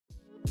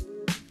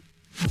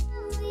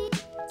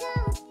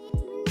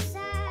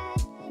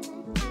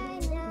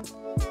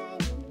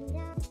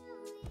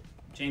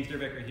James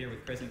Durbecker here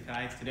with Crescent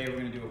Kayaks. Today we're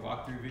going to do a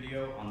walkthrough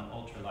video on the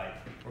UltraLite.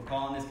 We're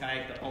calling this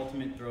kayak the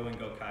ultimate throw and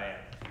go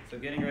kayak. So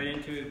getting right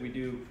into it, we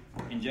do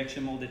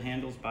injection molded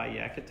handles by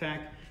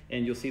YakAttack,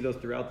 and you'll see those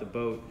throughout the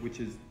boat,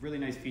 which is a really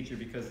nice feature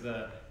because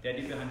the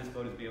idea behind this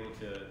boat is to be able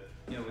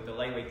to, with the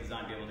lightweight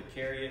design, be able to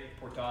carry it,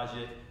 portage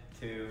it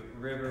to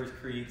rivers,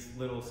 creeks,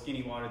 little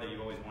skinny water that you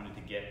always wanted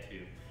to get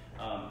to.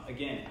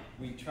 Again,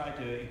 we tried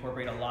to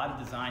incorporate a lot of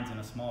designs in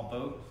a small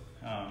boat.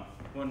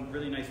 One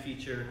really nice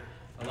feature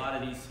a lot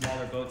of these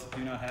smaller boats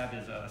do not have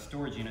is a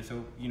storage unit.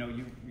 So,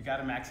 you got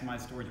to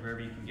maximize storage wherever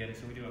you can get it.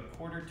 So we do a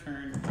quarter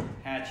turn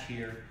hatch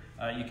here.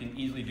 You can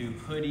easily do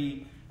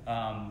hoodie,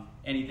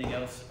 anything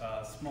else,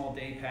 small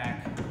day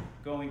pack.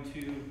 Going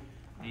to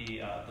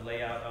the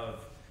layout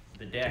of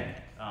the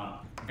deck,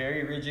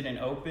 very rigid and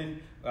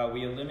open.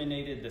 We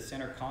eliminated the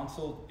center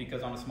console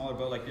because on a smaller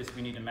boat like this,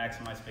 we need to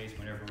maximize space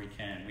whenever we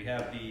can. We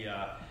have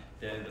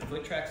the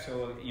foot tracks,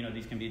 so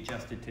these can be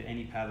adjusted to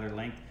any paddler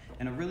length.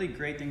 And a really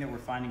great thing that we're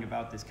finding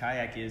about this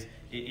kayak is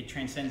it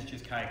transcends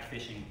just kayak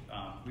fishing.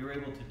 We were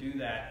able to do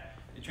that.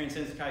 It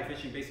transcends kayak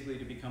fishing basically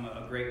to become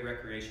a great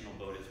recreational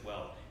boat as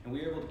well. And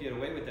we were able to get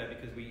away with that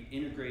because we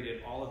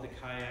integrated all of the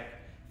kayak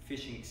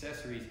fishing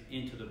accessories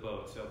into the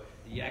boat. So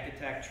the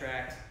YakAttack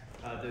tracks,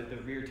 the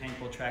rear tank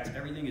wheel tracks,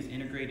 everything is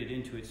integrated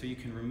into it. So you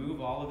can remove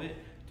all of it,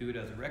 do it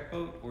as a rec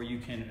boat, or you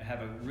can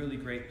have a really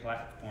great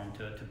platform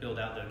to build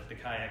out the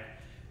kayak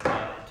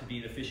to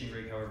be the fishing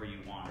rig however you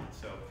want it.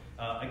 So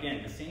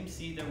again, the same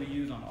seat that we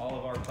use on all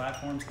of our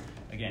platforms.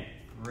 Again,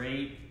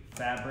 great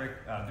fabric.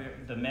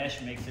 The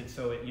mesh makes it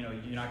so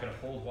you're not going to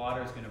hold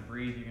water. It's going to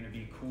breathe. You're going to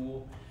be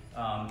cool.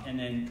 And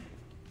then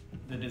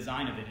the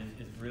design of it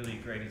is really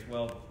great as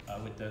well.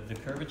 With the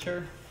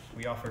curvature,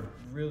 we offer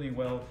really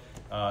well,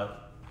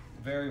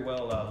 very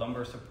well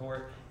lumbar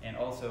support, and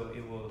also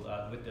it will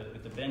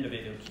with the bend of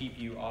it, it'll keep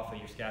you off of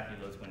your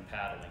scapulas when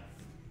paddling.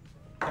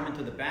 Coming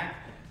to the back.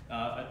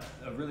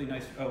 A really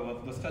nice,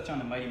 well, let's touch on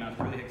the Mighty Mount.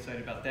 We're really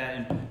excited about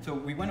that. And so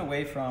we went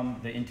away from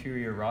the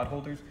interior rod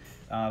holders.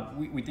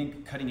 We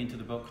think cutting into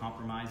the boat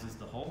compromises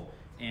the hull.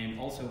 And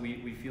also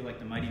we feel like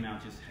the Mighty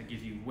Mount just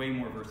gives you way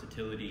more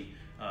versatility,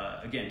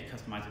 again, to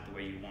customize it the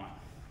way you want.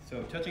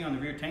 So touching on the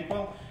rear tank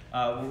well,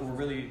 we're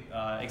really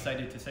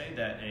excited to say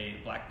that a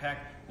black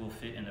pack will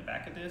fit in the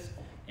back of this.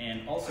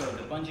 And also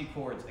the bungee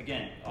cords,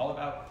 again, all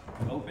about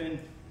open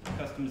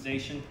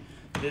customization.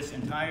 This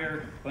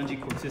entire bungee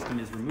cord system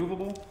is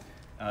removable.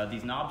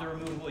 These knobs are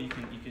removable. You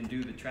can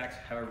do the tracks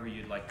however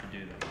you'd like to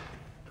do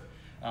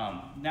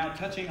them. Now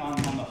touching on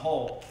the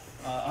hull,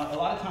 a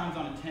lot of times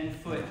on a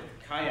 10-foot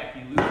kayak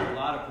you lose a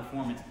lot of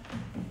performance.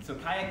 So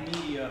Kayak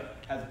Media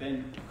has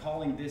been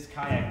calling this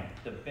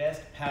kayak the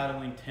best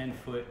paddling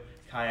 10-foot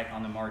kayak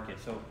on the market.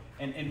 So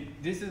and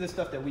this is the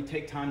stuff that we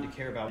take time to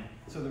care about.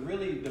 So the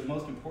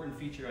most important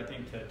feature I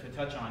think to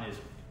touch on is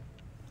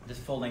this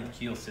full-length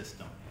keel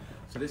system.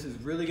 So this is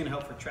really going to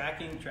help for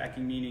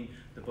tracking meaning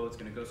the boat's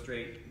going to go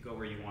straight, go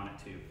where you want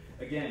it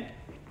to. Again,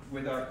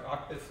 with our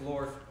cockpit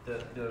floor,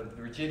 the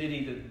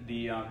rigidity,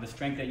 the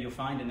strength that you'll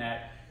find in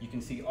that, you can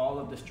see all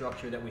of the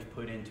structure that we've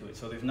put into it.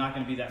 So there's not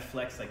going to be that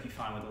flex like you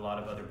find with a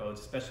lot of other boats,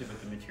 especially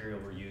with the material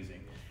we're using.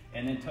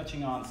 And then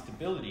touching on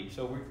stability.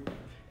 So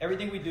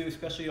everything we do,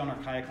 especially on our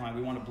kayak line,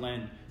 we want to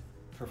blend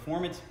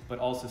performance but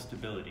also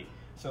stability.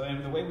 So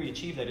and the way we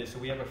achieve that is, so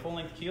we have a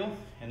full-length keel,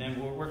 and then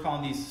we're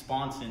calling these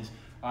sponsons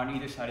on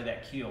either side of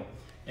that keel.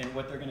 And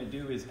what they're going to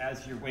do is,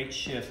 as your weight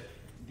shifts,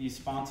 these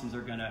sponsons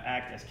are going to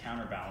act as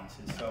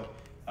counterbalances. So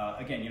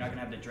again, you're not going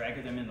to have the drag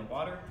of them in the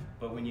water,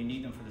 but when you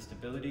need them for the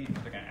stability,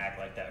 they're going to act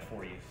like that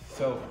for you.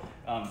 So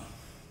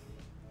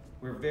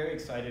we're very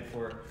excited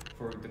for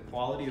the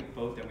quality of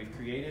boat that we've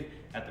created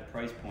at the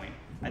price point.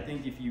 I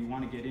think if you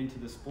want to get into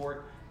the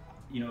sport,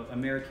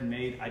 American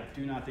made, I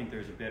do not think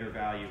there's a better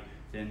value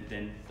than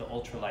the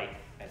UltraLite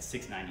at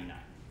 $699.